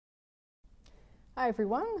Hi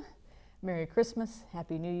everyone, Merry Christmas,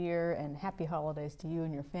 Happy New Year, and Happy Holidays to you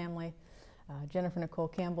and your family. Jennifer Nicole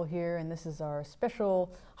Campbell here, and this is our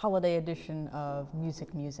special holiday edition of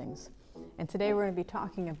Music Musings. And today we're going to be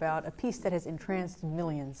talking about a piece that has entranced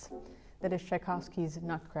millions, that is Tchaikovsky's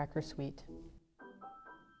Nutcracker Suite.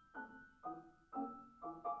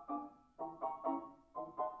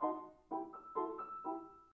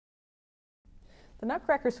 The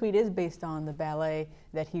Nutcracker Suite is based on the ballet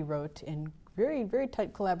that he wrote in very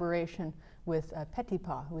tight collaboration with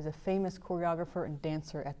Petipa, who was a famous choreographer and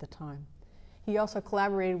dancer at the time. He also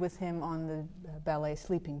collaborated with him on the ballet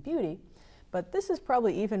Sleeping Beauty, but this is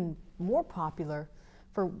probably even more popular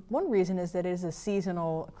for one reason, is that it is a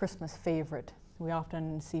seasonal Christmas favorite. We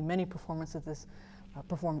often see many performances of this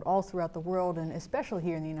performed all throughout the world, and especially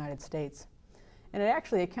here in the United States. And it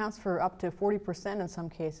actually accounts for up to 40% in some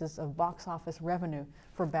cases of box office revenue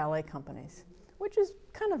for ballet companies, which is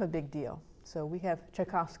kind of a big deal. So we have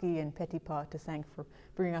Tchaikovsky and Petipa to thank for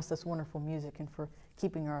bringing us this wonderful music and for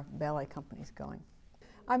keeping our ballet companies going.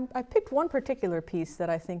 I picked one particular piece that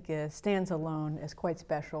I think stands alone as quite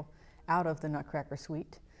special out of the Nutcracker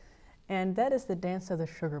Suite, and that is the dance of the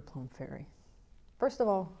Sugar Plum Fairy. First of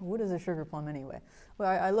all, what is a sugar plum anyway? Well,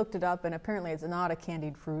 I looked it up, and apparently it's not a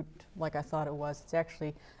candied fruit like I thought it was. It's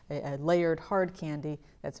actually a layered hard candy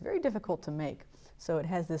that's very difficult to make. So it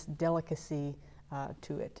has this delicacy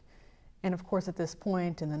to it. And of course, at this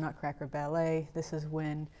point in the Nutcracker Ballet, this is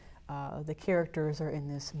when the characters are in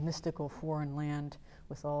this mystical foreign land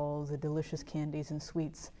with all the delicious candies and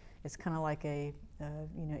sweets. It's kind of like a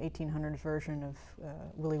 1800s version of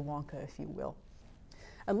Willy Wonka, if you will.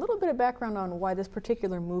 A little bit of background on why this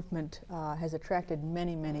particular movement has attracted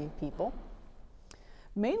many people,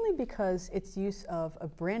 mainly because its use of a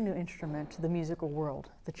brand new instrument to the musical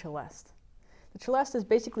world, the celeste. The celeste is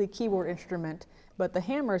basically a keyboard instrument, but the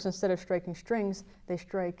hammers, instead of striking strings, they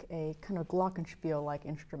strike a kind of glockenspiel-like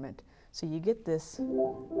instrument. So you get this,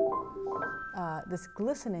 this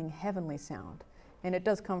glistening heavenly sound, and it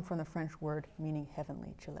does come from the French word meaning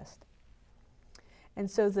heavenly, celeste. And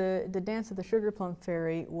so the dance of the Sugar Plum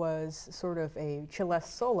Fairy was sort of a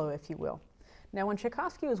celeste solo, if you will. Now, when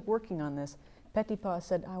Tchaikovsky was working on this, Petipa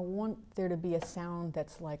said, I want there to be a sound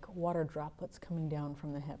that's like water droplets coming down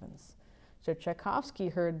from the heavens. So Tchaikovsky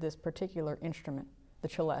heard this particular instrument, the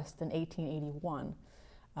celeste, in 1881,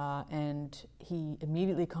 and he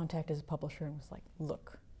immediately contacted his publisher and was like,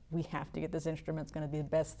 look, we have to get this instrument. It's going to be the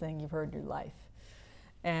best thing you've heard in your life.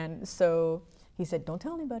 And so he said, don't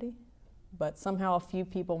tell anybody. But somehow a few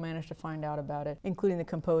people managed to find out about it, including the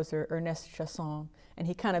composer Ernest Chausson, and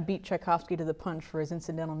he kind of beat Tchaikovsky to the punch for his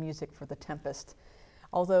incidental music for The Tempest,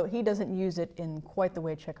 although he doesn't use it in quite the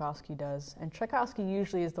way Tchaikovsky does. And Tchaikovsky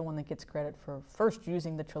usually is the one that gets credit for first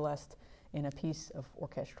using the celeste in a piece of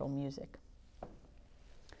orchestral music.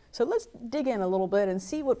 So let's dig in a little bit and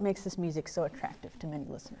see what makes this music so attractive to many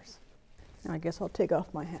listeners. Now I guess I'll take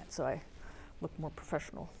off my hat so I look more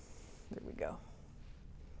professional. There we go.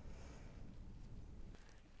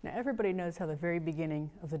 Now everybody knows how the very beginning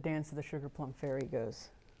of the dance of the Sugar Plum Fairy goes.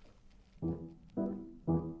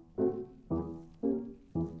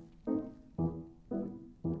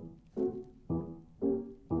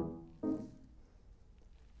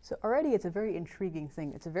 So already it's a very intriguing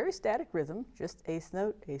thing. It's a very static rhythm, just eighth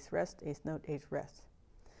note, eighth rest, eighth note, eighth rest.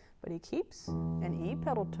 But he keeps an E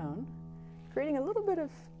pedal tone, creating a little bit of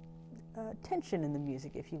tension in the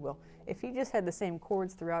music, if you will. If he just had the same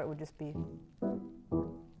chords throughout, it would just be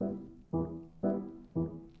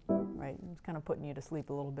right. It's kind of putting you to sleep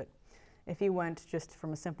a little bit. If he went just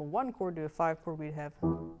from a simple 1 chord to a 5 chord, we'd have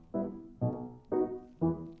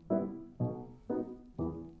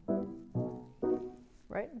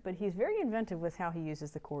right. But he's very inventive with how he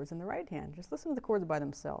uses the chords in the right hand. Just listen to the chords by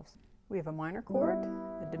themselves. We have a minor chord,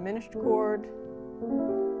 a diminished chord,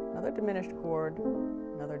 another diminished chord,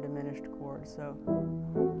 another diminished chord. So,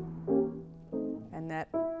 and that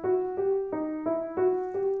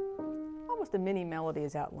almost a mini melody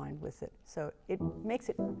is outlined with it. So it makes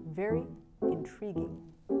it very intriguing.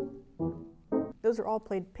 Those are all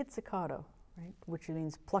played pizzicato, right? Which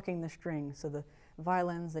means plucking the strings. So the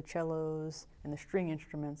violins, the cellos, and the string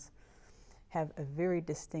instruments have a very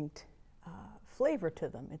distinct flavor to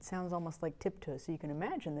them. It sounds almost like tiptoes. So you can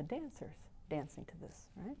imagine the dancers dancing to this,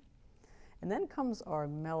 right? And then comes our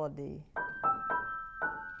melody.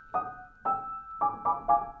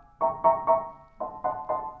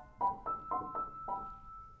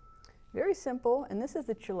 Very simple, and this is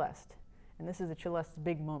the celeste. And this is the celeste's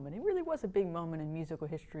big moment. It really was a big moment in musical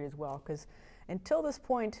history as well, because until this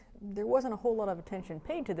point, there wasn't a whole lot of attention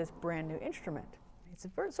paid to this brand new instrument. It's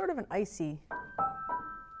sort of an icy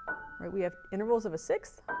right? We have intervals of a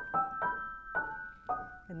sixth,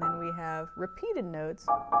 and then we have repeated notes,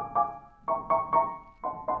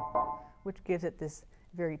 which gives it this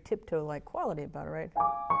very tiptoe-like quality about it, right?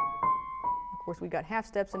 Of course, we got half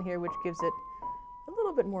steps in here, which gives it a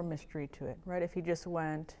little bit more mystery to it, right? If he just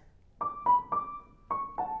went,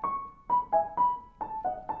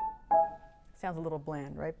 sounds a little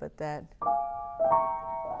bland, right? But those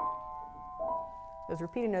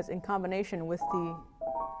repeated notes in combination with the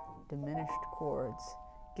diminished chords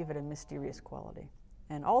give it a mysterious quality.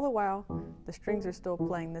 And all the while, the strings are still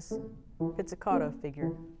playing this pizzicato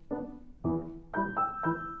figure.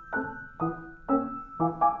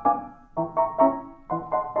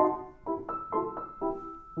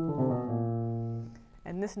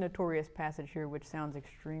 And this notorious passage here, which sounds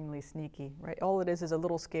extremely sneaky, right? All it is a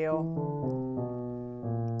little scale.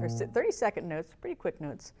 There's 30-second notes, pretty quick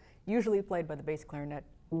notes, usually played by the bass clarinet.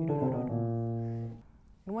 And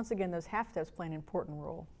once again, those half steps play an important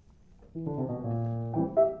role.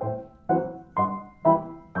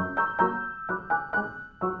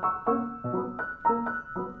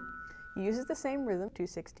 He uses the same rhythm,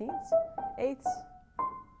 2/16, eighths,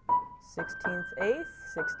 16th, eighth,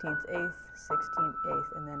 16th, eighth, 16th,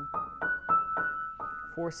 eighth, and then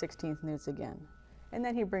 4/16 notes again. And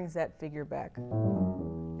then he brings that figure back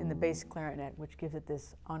in the bass clarinet, which gives it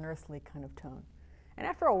this unearthly kind of tone. And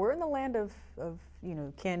after all, we're in the land of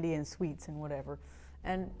candy and sweets and whatever.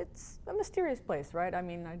 And it's a mysterious place, right? I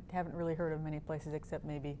mean, I haven't really heard of many places except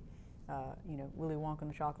maybe, Willy Wonka and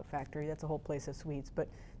the Chocolate Factory. That's a whole place of sweets. But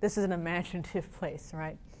this is an imaginative place,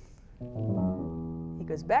 right? He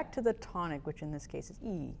goes back to the tonic, which in this case is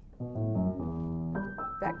E.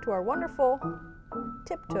 Back to our wonderful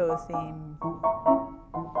tiptoe theme.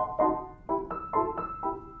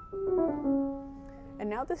 And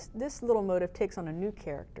now this little motive takes on a new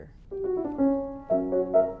character.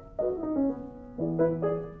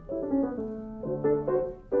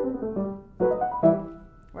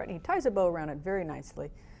 Right, and he ties a bow around it very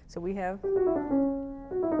nicely. So we have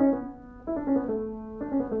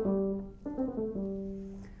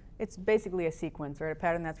it's basically a sequence, right? A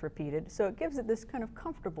pattern that's repeated. So it gives it this kind of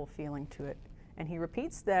comfortable feeling to it. And he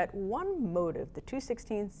repeats that one motive, the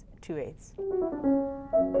 2/16, 2/8,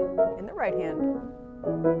 in the right hand.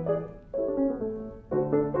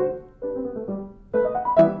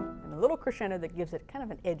 And a little crescendo that gives it kind of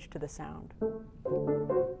an edge to the sound.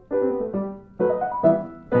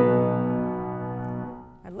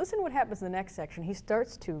 And listen what happens in the next section. He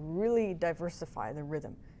starts to really diversify the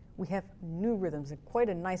rhythm. We have new rhythms and quite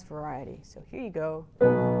a nice variety. So here you go.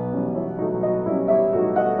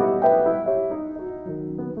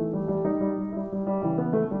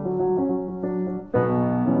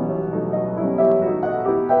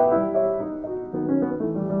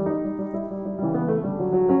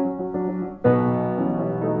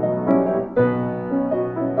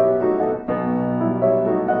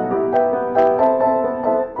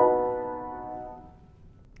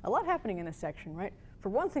 A lot happening in this section, right? For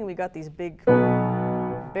one thing, we got these big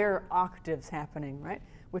bare octaves happening, right?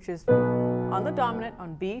 Which is on the dominant,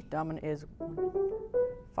 on B, dominant is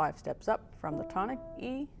 5 steps up from the tonic,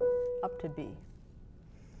 E, up to B.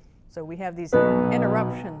 So we have these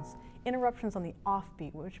interruptions on the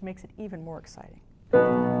offbeat, which makes it even more exciting.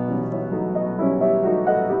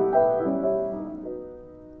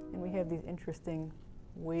 And we have these interesting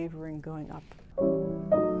wavering going up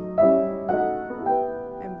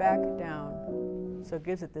and back down. So it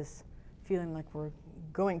gives it this feeling like we're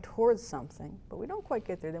going towards something, but we don't quite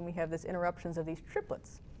get there. Then we have this interruptions of these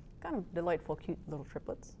triplets, kind of delightful, cute little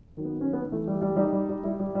triplets.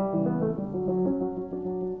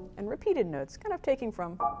 And repeated notes, kind of taking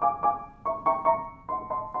from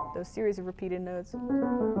those series of repeated notes.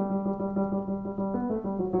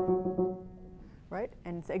 Right?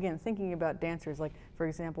 And again, thinking about dancers, like, for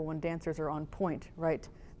example, when dancers are on point, right?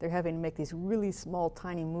 They're having to make these really small,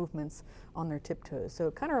 tiny movements on their tiptoes. So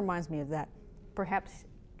it kind of reminds me of that. Perhaps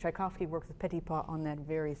Tchaikovsky worked with Petipa on that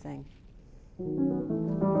very thing.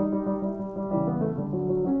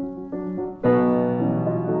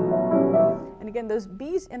 And again, those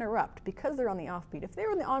B's interrupt because they're on the offbeat. If they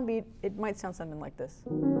were on the onbeat, it might sound something like this.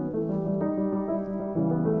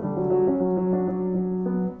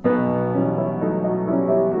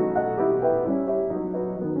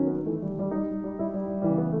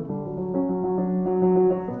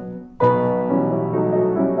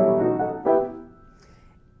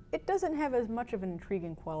 Doesn't have as much of an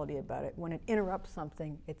intriguing quality about it. When it interrupts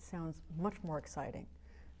something, it sounds much more exciting,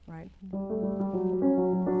 right?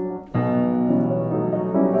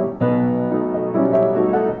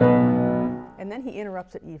 And then he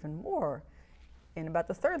interrupts it even more. In about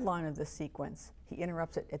the third line of this sequence, he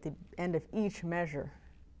interrupts it at the end of each measure.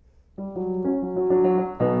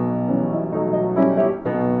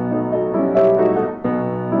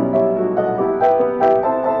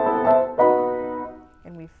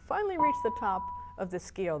 And we finally reach the top of the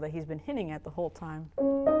scale that he's been hinting at the whole time.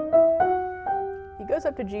 He goes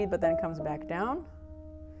up to G, but then comes back down.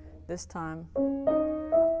 This time,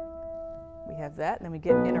 we have that, and then we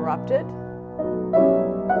get interrupted.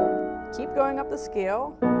 Keep going up the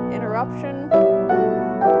scale, interruption.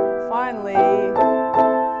 Finally,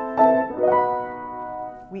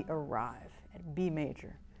 we arrive at B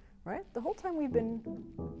major, right? The whole time we've been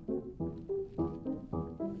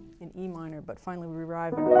in E minor, but finally we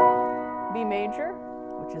arrive in B major,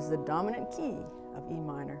 which is the dominant key of E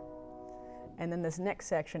minor. And then this next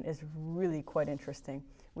section is really quite interesting.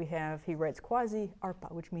 He writes quasi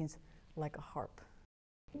arpa, which means like a harp.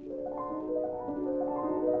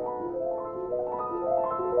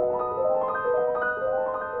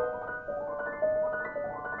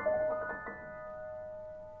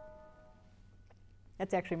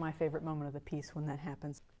 That's actually my favorite moment of the piece when that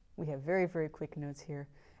happens. We have very, very quick notes here,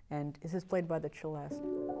 and this is played by the celeste,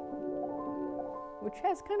 which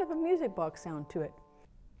has kind of a music box sound to it.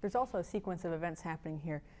 There's also a sequence of events happening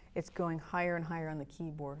here. It's going higher and higher on the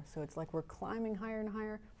keyboard, so it's like we're climbing higher and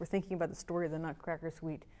higher. We're thinking about the story of the Nutcracker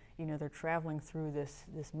Suite. You know, they're traveling through this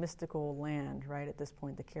mystical land, right? At this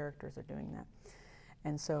point, the characters are doing that.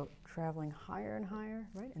 And so traveling higher and higher,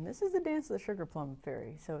 right? And this is the dance of the Sugar Plum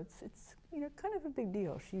Fairy, so it's you know, kind of a big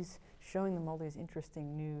deal. She's showing them all these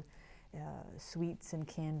interesting new sweets and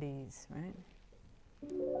candies, right?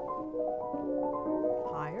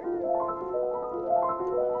 Higher,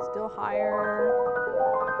 still higher,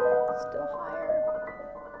 still higher.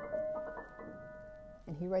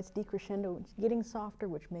 And he writes decrescendo, it's getting softer,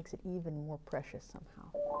 which makes it even more precious somehow.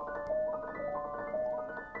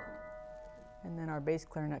 And then our bass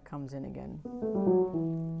clarinet comes in again,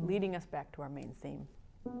 leading us back to our main theme.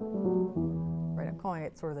 Right, I'm calling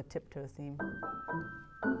it sort of the tiptoe theme.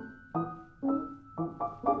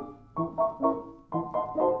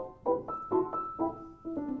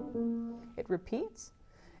 It repeats,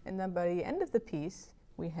 and then by the end of the piece,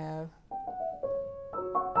 we have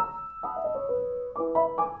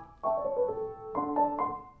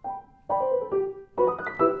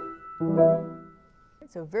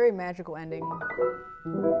so very magical ending,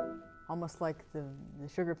 almost like the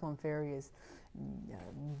Sugar Plum Fairy is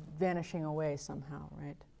vanishing away somehow,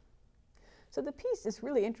 right? So the piece is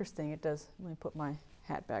really interesting. It does, let me put my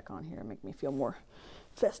hat back on here and make me feel more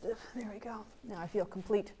festive. There we go. Now I feel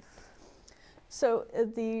complete. So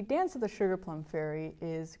the Dance of the Sugar Plum Fairy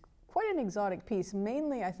is quite an exotic piece,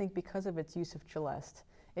 mainly I think because of its use of celeste.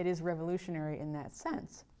 It is revolutionary in that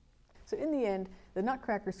sense. So in the end, the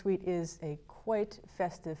Nutcracker Suite is a quite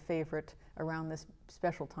festive favorite around this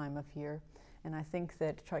special time of year. And I think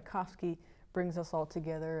that Tchaikovsky brings us all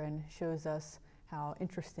together and shows us how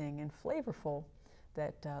interesting and flavorful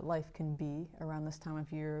that life can be around this time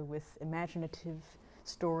of year, with imaginative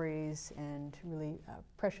stories and really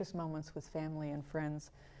precious moments with family and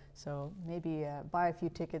friends. So maybe buy a few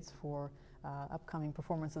tickets for upcoming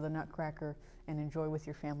performance of the Nutcracker and enjoy with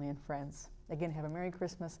your family and friends. Again, have a Merry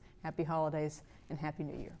Christmas, Happy Holidays, and Happy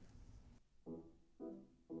New Year.